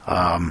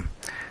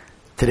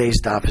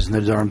Today's daf is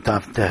Nedarim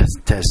daf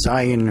Tes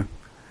Zayin.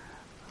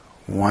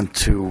 Want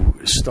to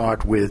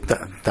start with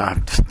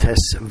daf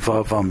Tes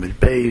Vav Amid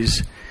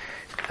Beis,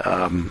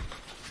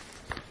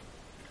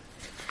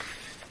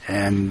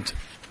 and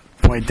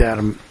point out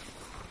a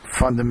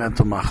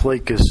fundamental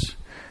machlekes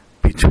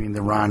between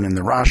the Ran and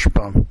the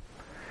Rashba.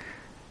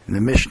 And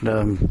the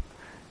Mishnah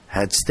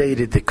had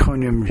stated the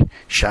Konim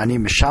Shani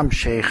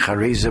Mishamshei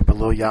Chareza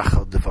Below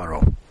Yachal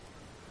Devaro,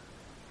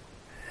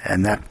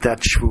 and that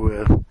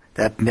shvua,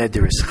 that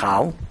neder is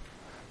chal,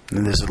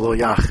 and there's a lo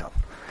yachal.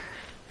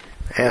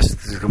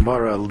 Asked the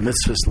Gemara,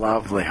 mitzvahs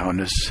lav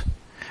lehonis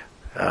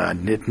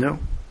nitnu.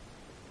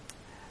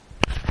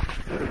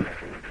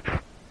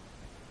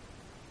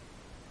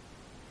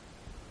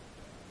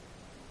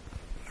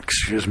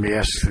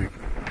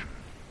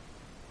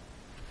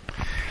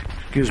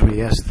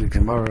 Asked the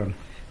Gemara,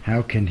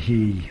 how can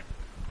he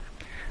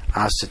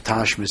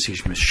asatash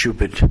mesish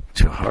meshubed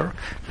to her?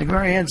 The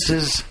Gemara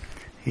answers,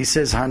 he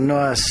says,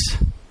 Hanos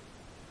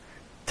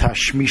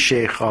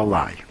Tashmishech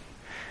Alai.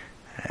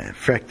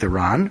 Frek the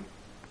Ran.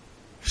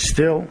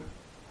 Still,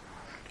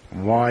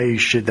 why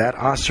should that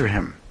answer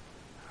him?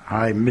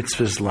 Hi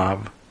mitzvahs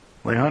lav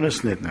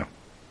lehonis nitnu.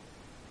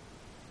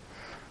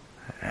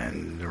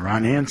 And the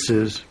Ran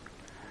answers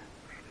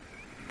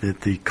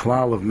that the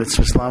klal of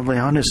mitzvahs lav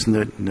lehonis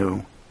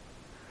nitnu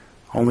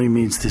only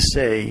means to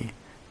say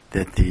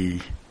that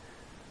the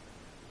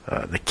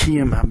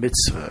kiyum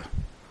ha-mitzvah,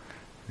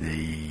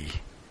 the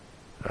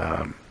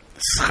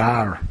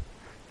schar,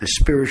 the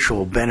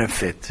spiritual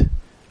benefit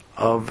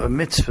of a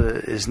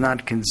mitzvah is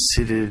not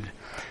considered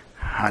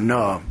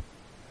hana,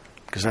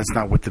 because that's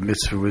not what the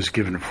mitzvah was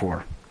given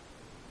for.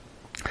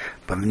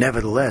 But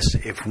nevertheless,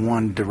 if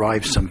one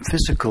derives some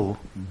physical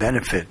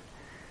benefit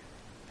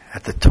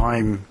at the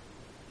time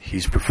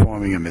he's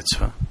performing a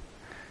mitzvah,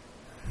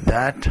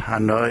 that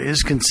hana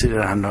is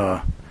considered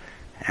hana,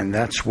 and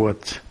that's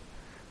what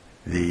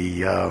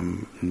the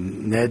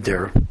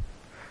neder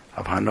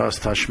of Hanos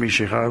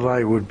Tashmish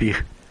Alai would be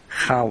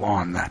chal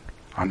on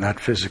that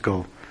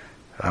physical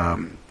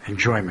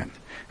enjoyment.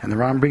 And the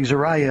Ram brings a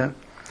raya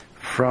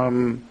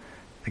from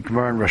the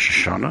Gemara in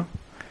Rosh Hashanah.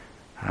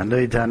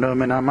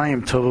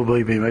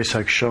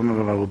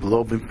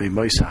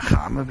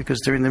 Because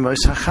during the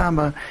Mos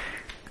HaChama,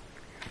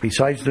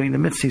 besides doing the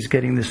mitzvah, he's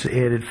getting this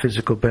added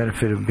physical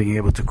benefit of being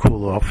able to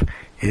cool off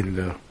in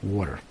the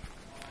water.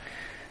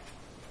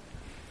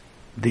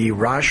 The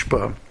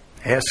Rashba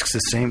asks the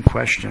same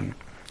question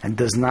and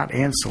does not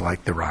answer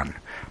like the Ran.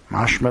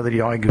 Mashma that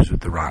he argues with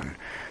the Ran.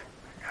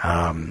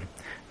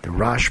 The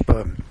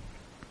Rashba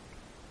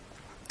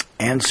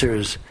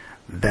answers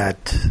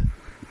that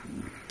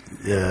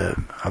the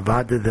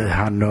Avada the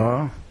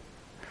Hana,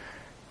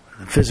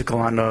 the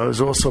physical Hana, is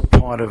also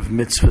part of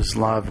mitzvahs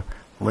lav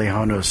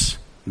lehonos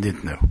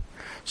nitnu.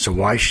 So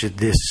why should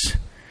this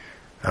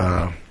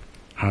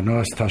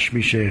Hanos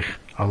Tashmishech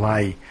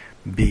Alai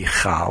be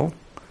chal?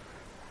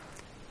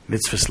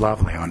 Mitzvahs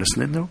lav lehonos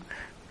nitnu?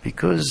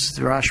 Because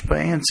the Rashba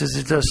answers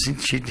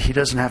he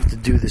doesn't have to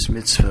do this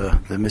mitzvah,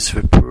 the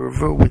mitzvah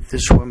purva, with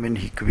this woman.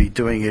 He could be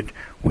doing it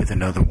with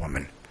another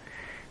woman,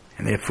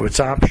 and therefore it's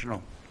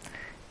optional.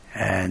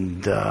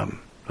 And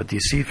but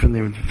you see from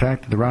the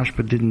fact that the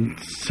Rashba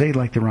didn't say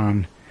like the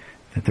Ran,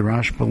 that the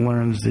Rashba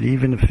learns that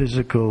even a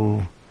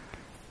physical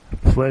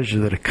pleasure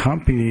that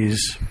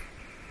accompanies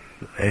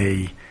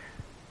a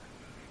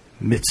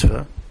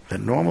mitzvah, that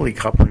normally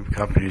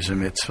accompanies a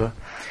mitzvah,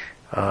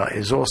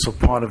 is also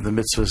part of the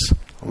mitzvahs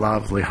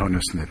lav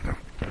lehonos nitnu.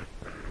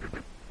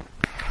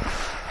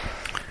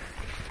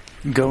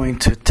 Going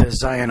to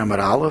Tes Zayin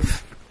Amar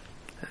Aleph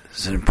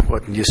is an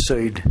important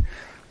yesod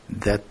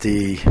that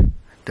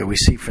we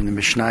see from the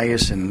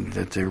Mishnayos, and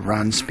that the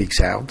Ran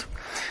speaks out,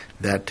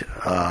 that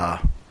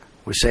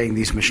we're saying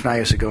these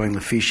Mishnayos are going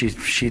lefi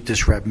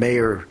shitas Rabbi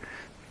Meir,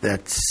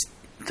 that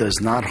does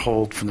not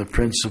hold from the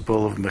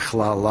principle of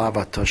mechlal lav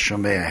ata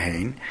shomei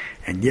hein,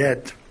 and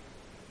yet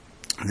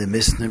the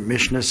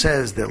Mishnah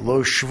says that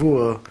lo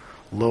shvua,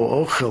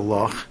 lo ochel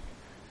loch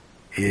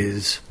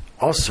is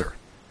osir.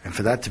 And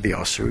for that to be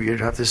osir,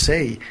 you'd have to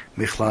say,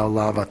 michlal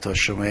lav ata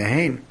shomei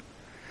hein.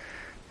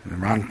 And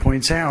Ran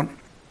points out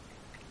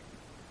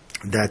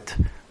that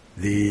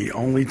the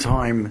only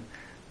time,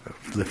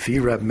 lefi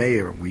Rab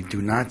Meir, we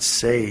do not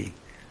say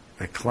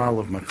the klal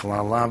of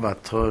michlal lav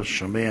ata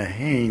shomei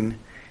hein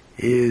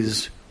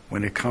is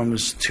when it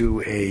comes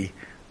to a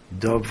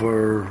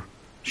davar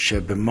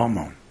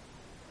shebemamon.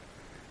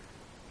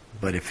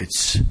 But if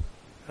it's,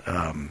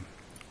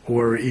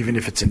 or even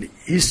if it's an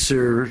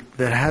Isser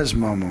that has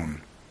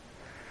mamon,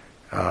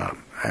 a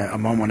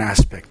mamon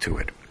aspect to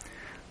it.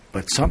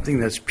 But something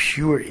that's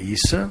pure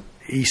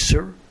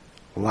Isser,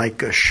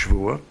 like a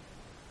Shvua,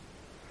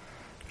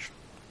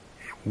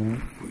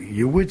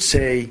 you would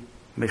say,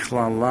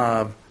 Michlal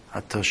lav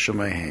ata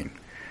shomei hein.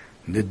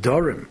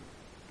 Nedarim,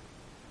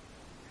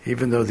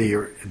 even though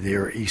they're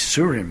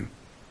Isurim,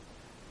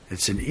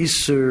 it's an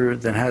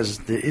Isser that has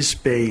the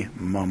Isbei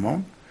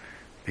mamon,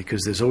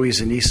 because there's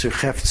always an Isur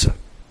Chefza.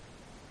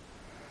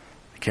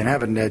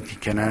 cannot have a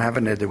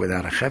neder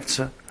without a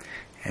chefza,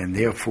 and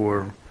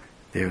therefore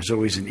there's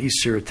always an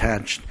iser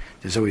attached.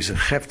 There's always a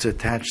chefza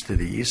attached to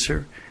the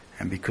iser,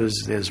 and because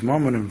there's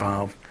moment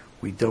involved,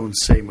 we don't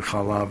say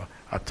mechalav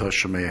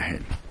atosha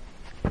meyahin.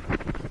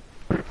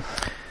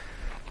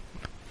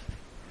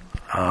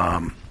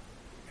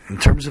 In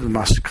terms of the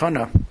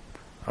maskana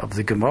of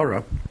the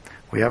Gemara,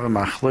 we have a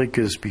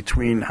machlokes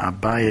between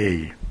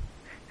Abaye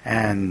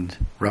and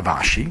Rav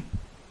Ashi.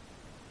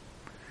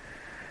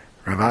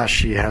 Rav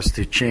Ashi has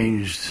to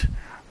change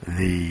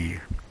the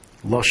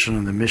lashon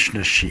in the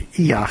Mishnah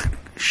she'i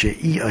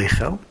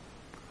eichel.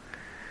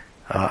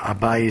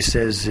 Abaye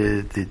says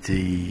that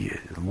the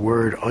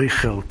word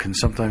eichel can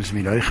sometimes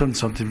mean eichel and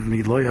sometimes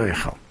mean lo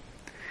eichel,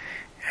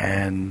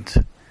 and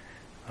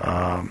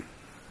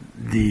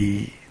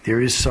there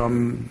is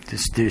some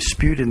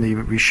dispute in the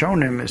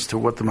Rishonim as to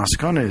what the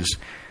maskana is.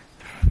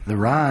 The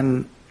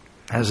Ran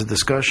has a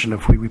discussion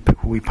of who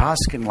we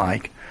paskin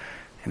like,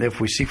 and if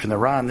we see from the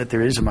Ran that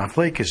there is a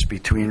machlekes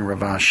between Rav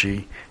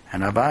Ashi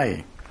and Abaye.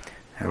 In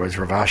other words,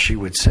 Rav Ashi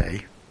would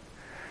say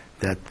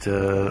that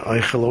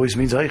eichel always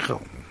means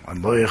eichel,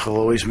 and lo eichel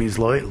always means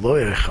lo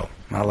eichel,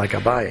 not like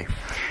Abaye.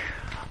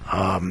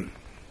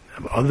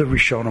 Other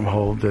Rishonim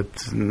hold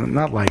that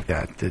not like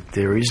that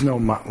there is no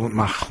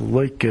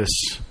machlekes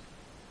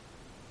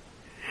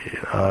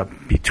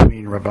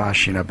between Rav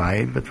Ashi and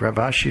Abaye, but Rav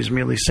Ashi is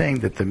merely saying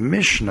that the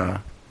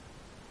Mishnah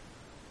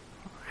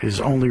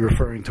is only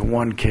referring to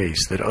one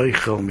case, that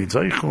Eichel means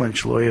Eichel and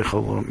Shlo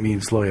Eichel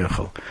means Lo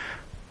Eichel.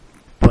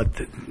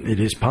 But it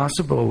is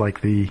possible,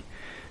 like the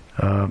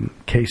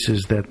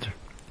cases that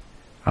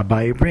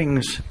Abaye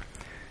brings,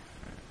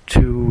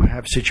 to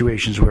have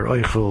situations where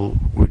Eichel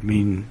would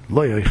mean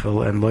Lo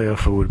Eichel and Lo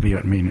Eichel would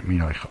mean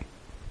Eichel.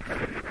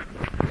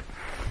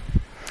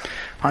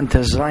 On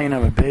Tezayin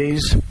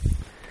Abay's,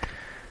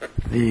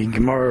 the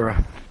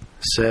Gemara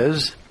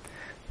says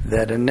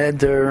that a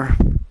neder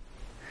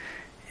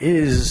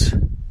is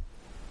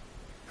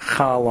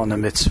chal on a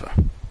mitzvah.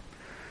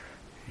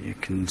 You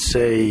can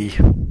say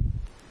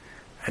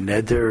a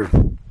neder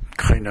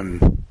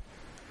kainam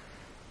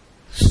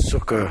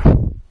sukkah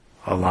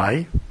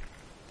alai,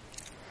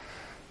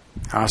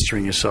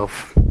 answering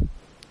yourself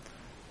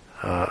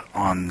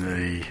on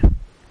the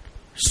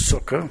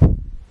sukkah,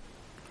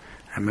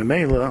 and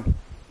memela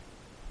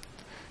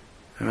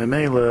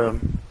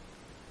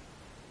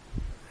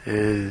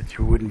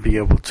you wouldn't be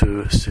able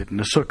to sit in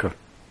the sukkah.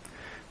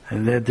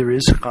 And that there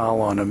is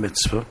chal on a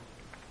mitzvah,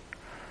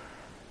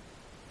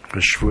 the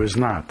shvu is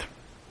not.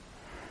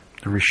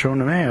 The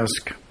Rishonim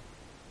ask,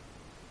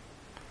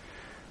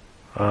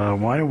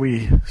 why do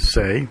we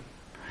say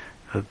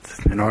that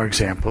in our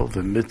example,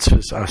 the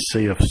mitzvah's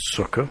aseh of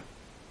sukkah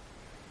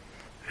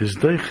is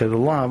deiche the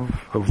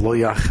love of lo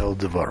yachel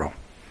devaro?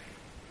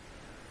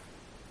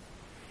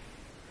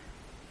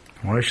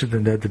 Why should the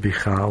neder be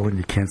chal and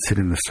you can't sit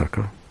in the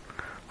sukkah?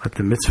 Let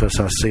the mitzvah's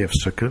aseh of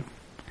sukkah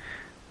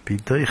be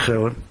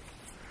deiche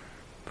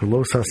the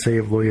lo saseh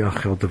of lo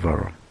yachel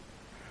devaro.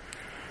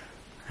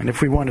 And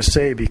if we want to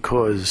say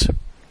because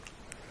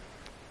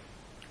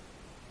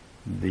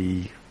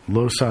the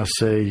lo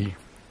saseh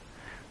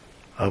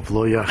of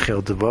lo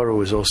yachel devaro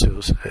was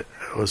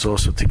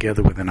also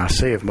together with an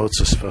aseh of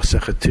motzas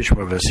v'asechet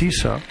tishma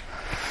v'asisa,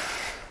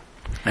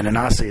 and an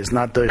aseh is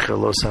not deiche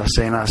lo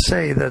saseh an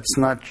aseh, that's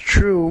not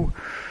true,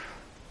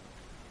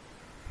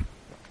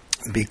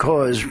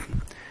 because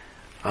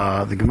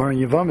the Gemara in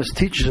Yevamos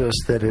teaches us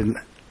that in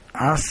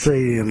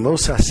aseh and lo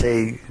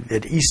saseh,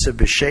 that isa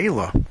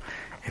b'sheila,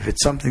 if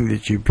it's something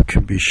that you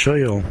can be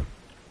sheil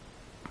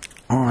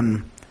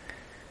on,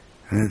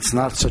 and it's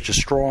not such a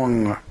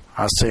strong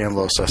aseh and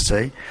lo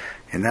saseh,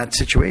 in that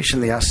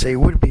situation the aseh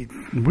would be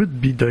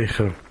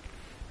deicha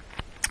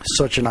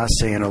such an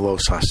aseh and a lo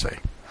saseh.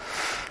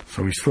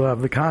 So we still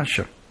have the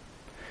kasha.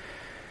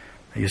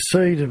 You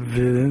say the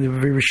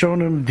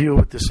Rishonim deal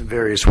with this in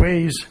various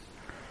ways.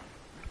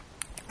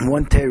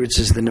 One teretz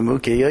is the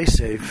Nemukei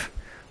Yosef,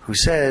 who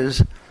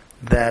says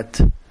that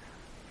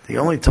the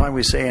only time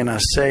we say an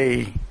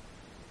aseh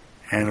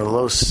and an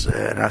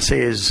aseh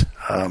is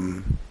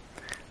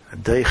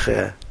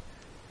deiche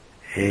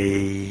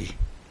a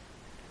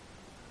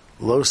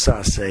lo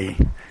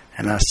saseh,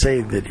 and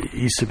aseh that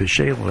isa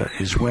b'sheila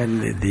is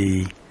when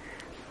the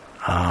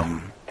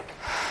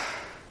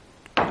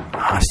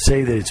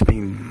aseh that it's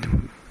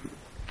being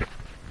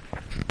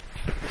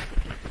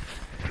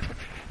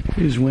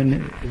is when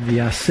the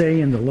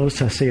aseh and the lo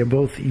saseh are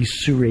both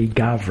isurei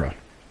gavra.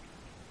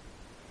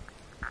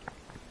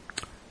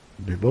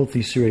 They're both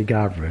isurei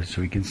gavra,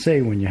 so we can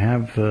say when you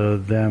have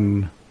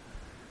them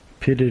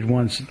pitted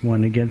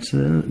one against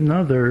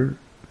another,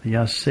 the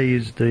aseh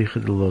is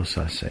deicha de lo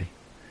saseh.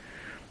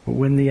 But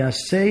when the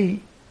aseh,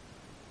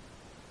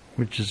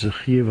 which is a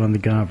chiyuv on the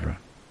gavra,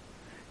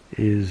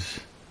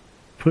 is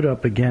put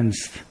up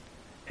against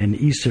an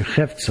iser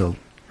chefzel,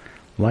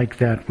 like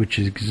that which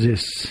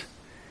exists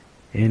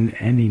in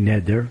any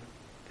neder,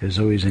 there's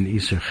always an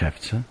iser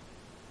chefza,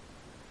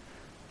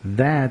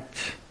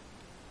 that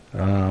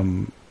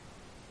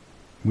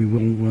we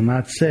will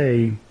not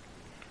say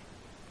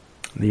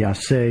the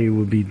asay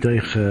would be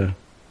doicha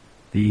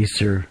the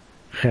iser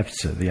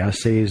chefza. The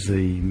asay is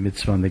the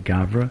mitzvah on the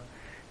gavra.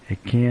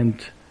 It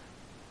can't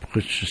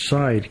push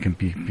aside.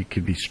 It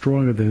could be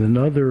stronger than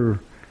another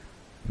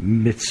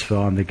mitzvah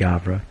on the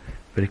gavra,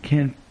 but it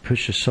can't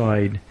push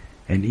aside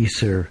an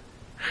iser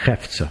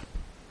chefza.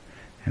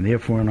 And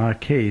therefore, in our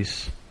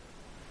case,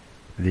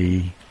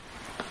 the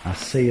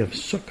asay of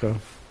sukkah,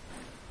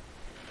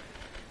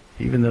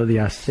 even though the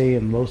asay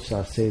and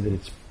losa say that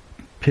it's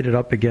pitted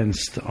up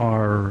against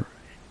our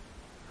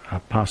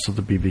apostle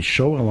to be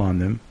vishoel on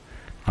them,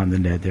 on the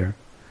neder,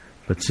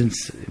 but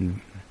since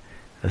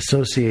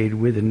associated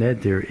with the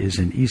neder is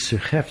an iser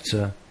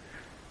chefza,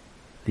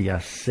 the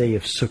asay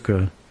of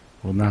sukkah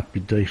will not be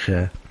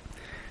doiche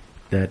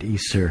that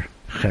iser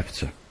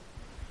chefza.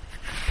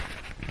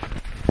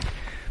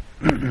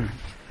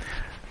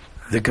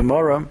 The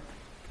Gemara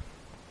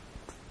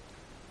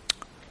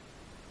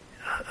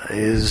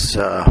is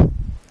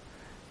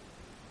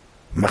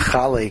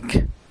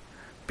machalik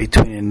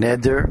between a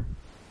neder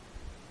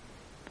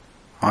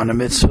on a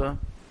mitzvah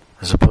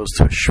as opposed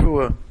to a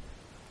shvua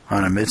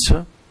on a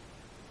mitzvah.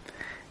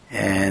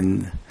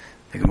 And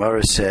the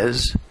Gemara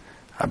says,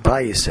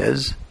 Abaye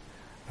says,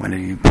 when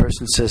a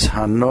person says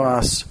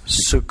hanoas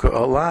sukkah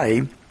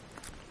olai,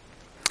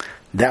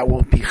 that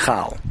will be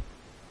chal.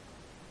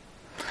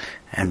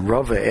 And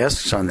Rava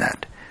asks on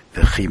that,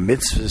 v'chi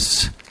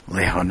mitzvahs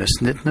lehonis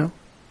nitnu?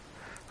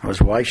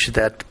 Why should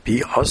that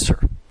be usher?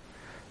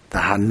 The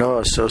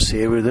hanoah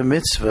associated with the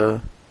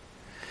mitzvah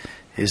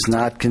is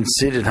not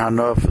considered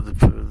hanoah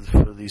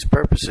for these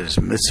purposes.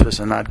 Mitzvahs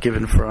are not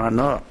given for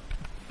hanoah.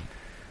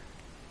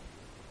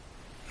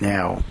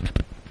 Now,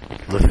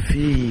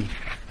 lefi,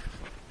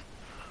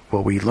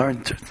 what we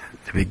learned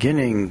at the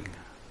beginning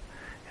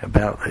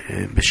about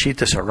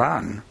Beshitas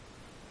Aran,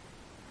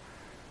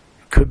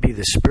 could be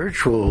the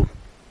spiritual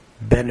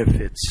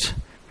benefits,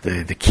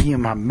 the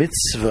kiyam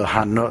ha-mitzvah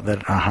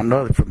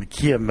hanoah from the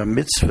kiyam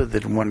ha-mitzvah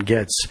that one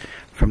gets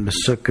from the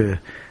sukkah,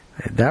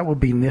 that will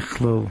be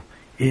nichlal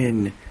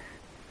in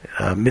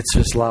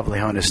mitzvahs lav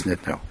lehonis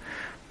nitnu.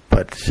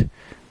 But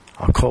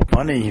I'll call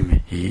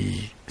panim,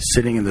 he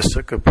sitting in the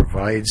sukkah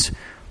provides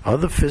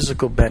other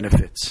physical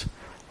benefits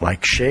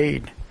like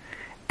shade,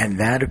 and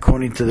that,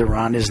 according to the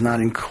Ran, is not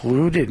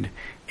included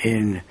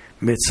in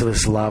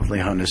mitzvahs lav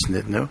lehonis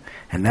nitnu,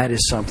 and that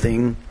is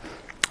something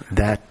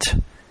that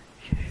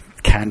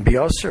can be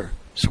usher.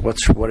 So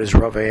what is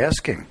Rabbi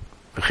asking?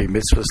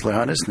 Mitzvahs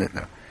lehonis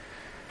nitnu.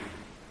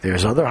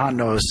 There's other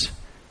hanos,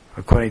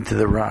 according to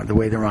the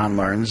way the Ran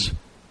learns,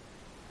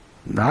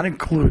 not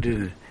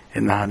included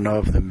in the hanoah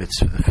of the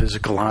mitzvah, the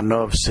physical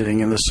hanoah of sitting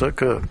in the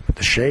sukkah,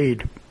 the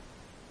shade.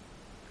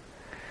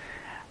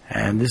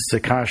 And this is the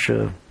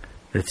kasha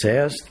that's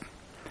asked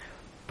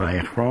by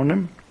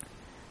Achronim,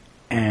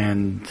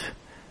 and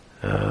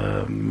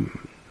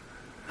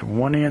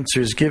one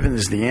answer is given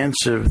is the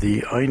answer of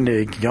the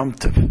Eineg Yom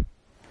Tov,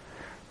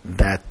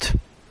 that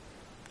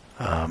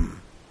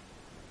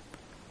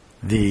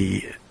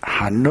the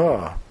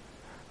hanoah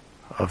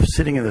of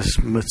sitting in this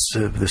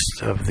mitzvah,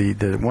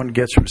 the one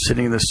gets from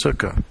sitting in the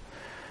sukkah,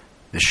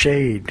 the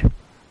shade,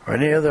 or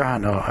any other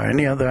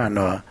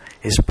hanoah,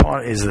 is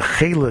the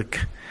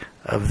chelik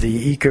of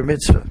the Iker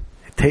mitzvah.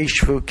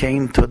 Teishvu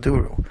kein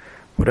taduru.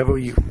 Whatever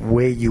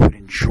way you would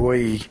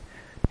enjoy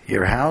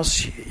your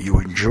house, you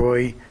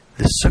enjoy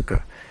the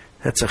sukkah.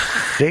 That's a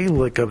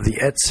chelik of the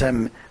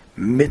etzem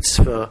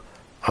mitzvah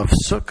of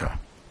sukkah.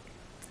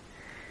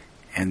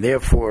 And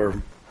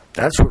therefore,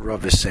 that's what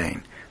Rav is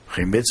saying.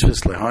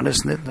 Mitzvahs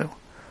lehonis nitnu.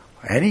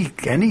 Any,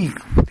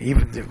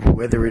 even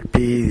whether it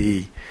be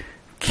the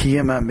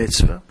kiyama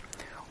mitzvah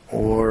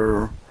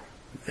or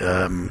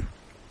the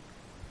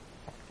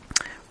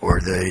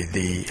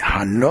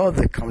hanoah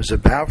that comes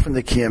about from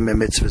the kiyama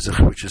mitzvah,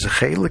 which is a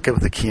chelik of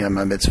the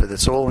kiyama mitzvah,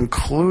 that's all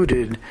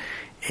included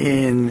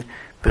in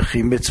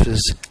b'chi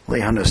mitzvahs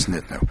lehonis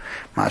nitnu.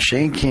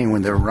 Mashen came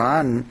when the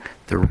Ran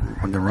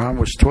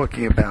was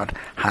talking about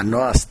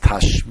hanoas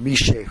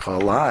tashmishe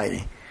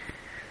chalai.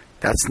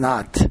 That's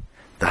not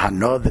the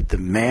hanoah that the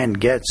man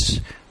gets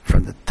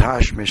from the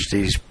tashmish that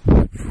he's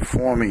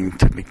performing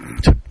to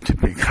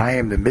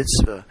become the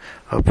mitzvah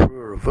of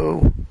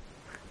puravu.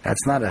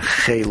 That's not a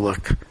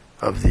cheluk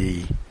of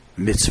the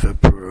mitzvah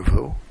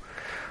puravu.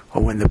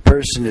 Or when the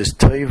person is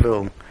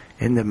toivel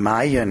in the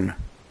mayan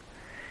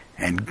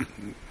and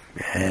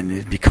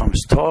it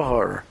becomes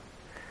tahor,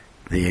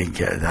 the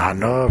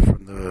hanoah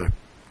from the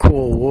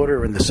cool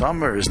water in the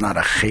summer is not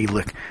a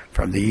cheluk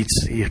from the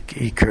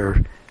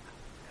ikar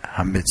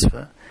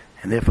ha-mitzvah,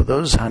 and therefore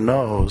those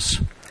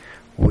hanoahs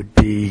would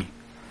be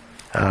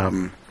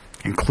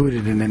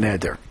included in the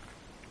neder.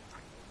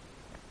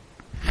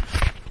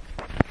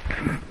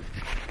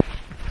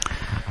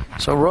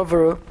 So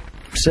Rava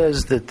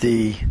says that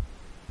the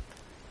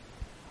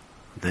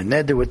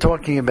neder we're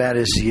talking about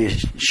is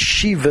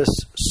yeshivas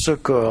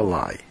sukkah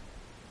alai.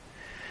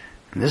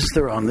 And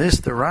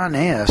the Ran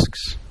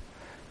asks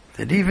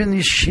that even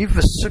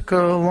yeshivas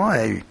sukkah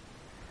alai,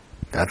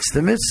 that's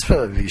the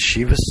mitzvah of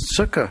yeshivas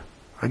sukkah.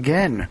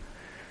 Again,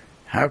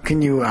 How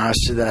can you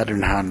answer that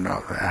and how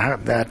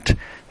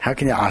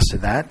can you answer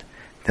that?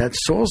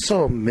 That's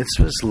also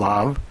mitzvah's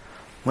lav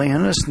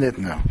lehanus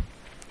nitnu.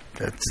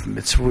 That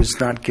mitzvah was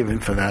not given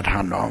for that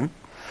hanom.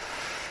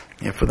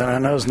 Therefore, the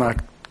hanom is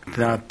not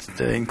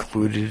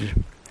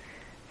included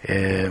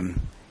in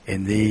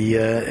the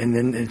and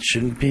then it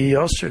shouldn't be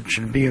also it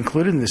shouldn't be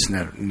included in this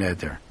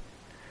neder.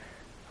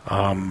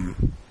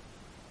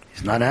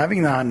 He's not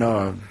having the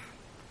hanom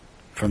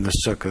from the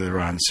sukkah, the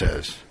Ran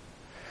says.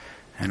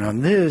 And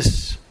on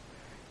this,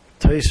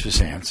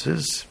 Tosfos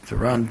answers, the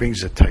Ran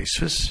brings a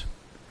Tosfos,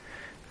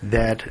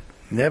 that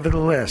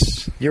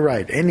nevertheless, you're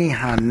right, any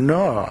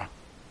hana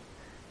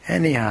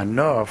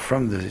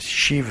from the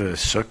Shiva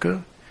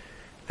Sukkah,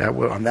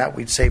 on that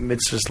we'd say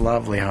mitzvahs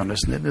lav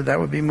lehanus, that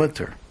would be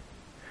mutter.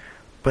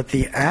 But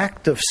the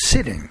act of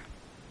sitting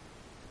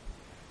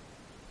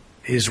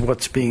is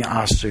what's being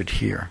assered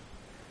here.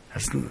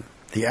 That's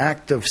the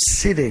act of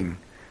sitting,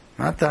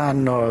 not the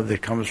hana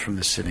that comes from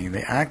the sitting.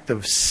 The act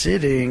of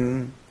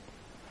sitting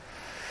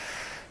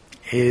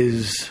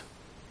is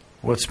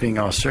what's being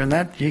assered, and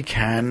that you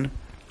can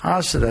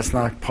answer. That's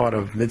not part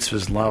of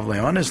mitzvahs lav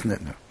lehanus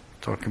nitnu.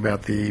 Talking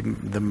about the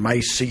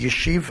Maisa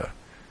Yeshiva.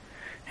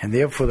 And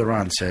therefore the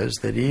Ran says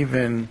that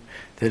even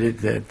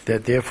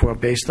that therefore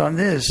based on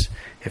this,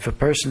 if a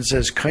person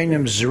says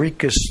Kainim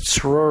Zrikas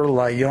Tzror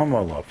Layom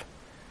Olav,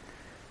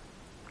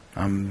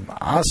 I'm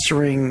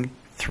answering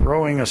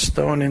throwing a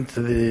stone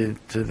into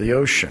the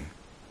ocean,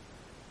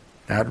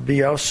 that would be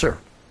osur.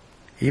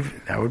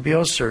 That would be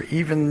osur,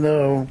 even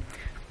though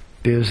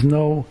there's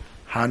no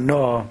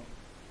hana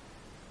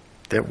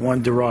that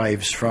one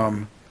derives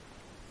from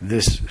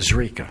this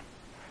zrika.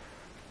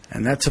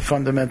 And that's a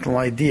fundamental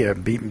idea,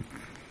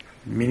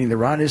 meaning the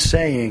Ran is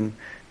saying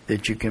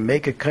that you can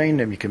make a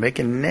kainim, you can make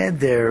a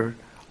neder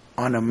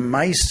on a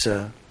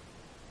maisa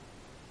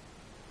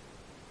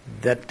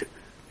that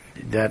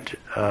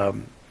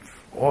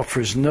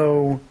offers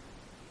no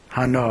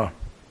hana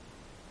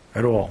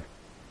at all.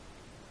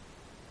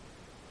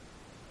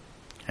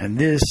 And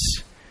this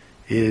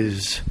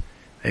is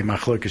a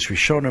machlokes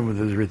rishonim,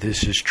 whether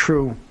this is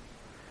true.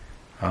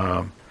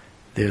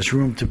 There's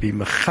room to be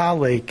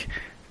mechalek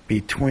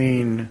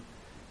between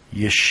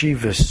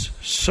yeshivas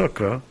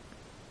sukkah,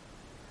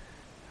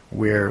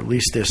 where at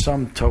least there's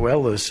some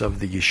toelis of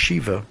the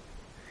yeshiva,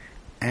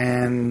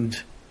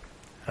 and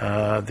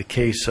the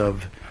case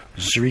of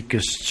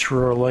zrikas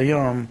tzror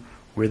layom,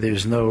 where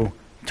there's no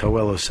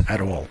toelis at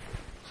all.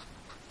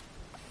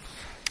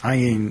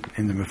 Ayin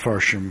in the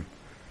mefarshim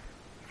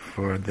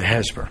for the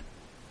Hezber.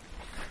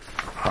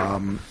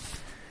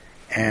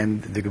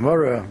 And the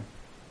Gemara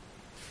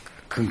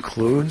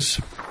concludes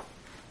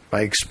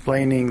by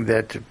explaining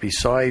that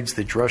besides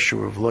the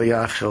drasha of lo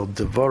yachel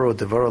devoro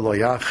lo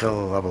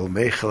yachel aval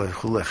mechel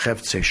chule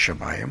cheftzei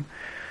shamayim,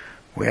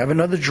 we have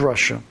another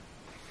drasha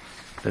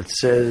that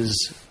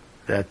says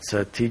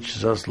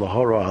teaches us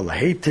lahora al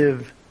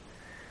heitiv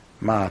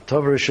ma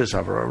tovrishus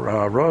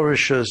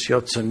avarorishus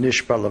yotza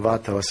nishbar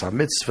levatel as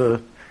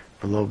mitzvah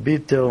v'lo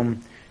bitel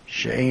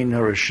she'ein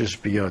harishus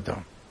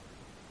biyodam.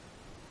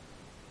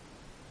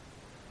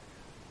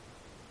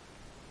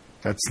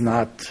 It's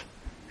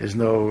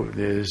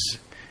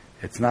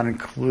not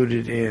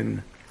included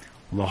in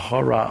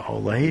lahara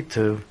or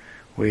lahitiv,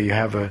 where you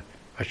have a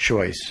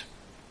choice.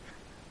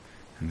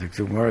 And the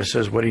Gemara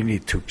says, what do you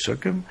need? Two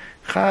psukim.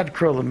 Chad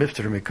kro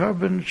lemifter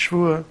mikarbon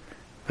shvua,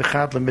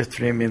 v'chad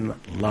lemifter min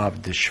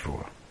lav de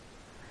shvua.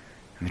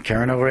 And the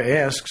Karen over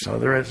asks,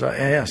 others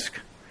ask,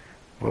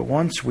 well,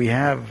 once we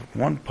have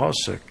one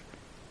pasuk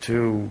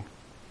to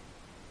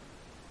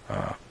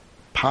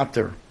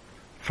pater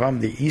from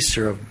the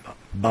Easter of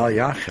Bal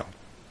Yachel,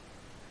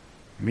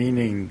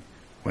 meaning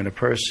when a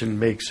person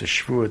makes a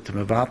shvuah to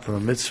mevatel a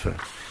mitzvah,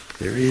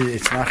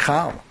 it's not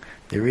chal.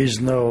 There is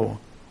no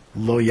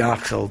lo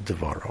yachel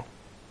devaro.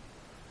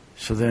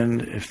 So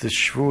then, if the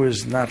shvuah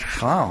is not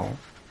chal,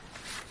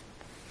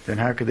 then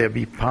how could there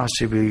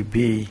possibly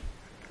be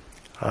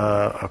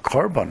a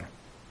korban?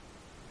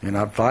 You're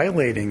not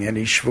violating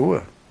any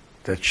shvuah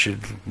that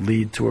should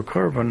lead to a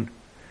korban.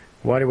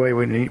 Why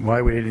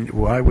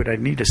would I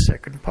need a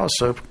second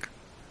pasuk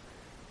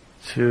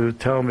to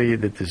tell me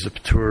that there's a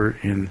ptur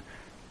in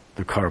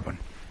the korban?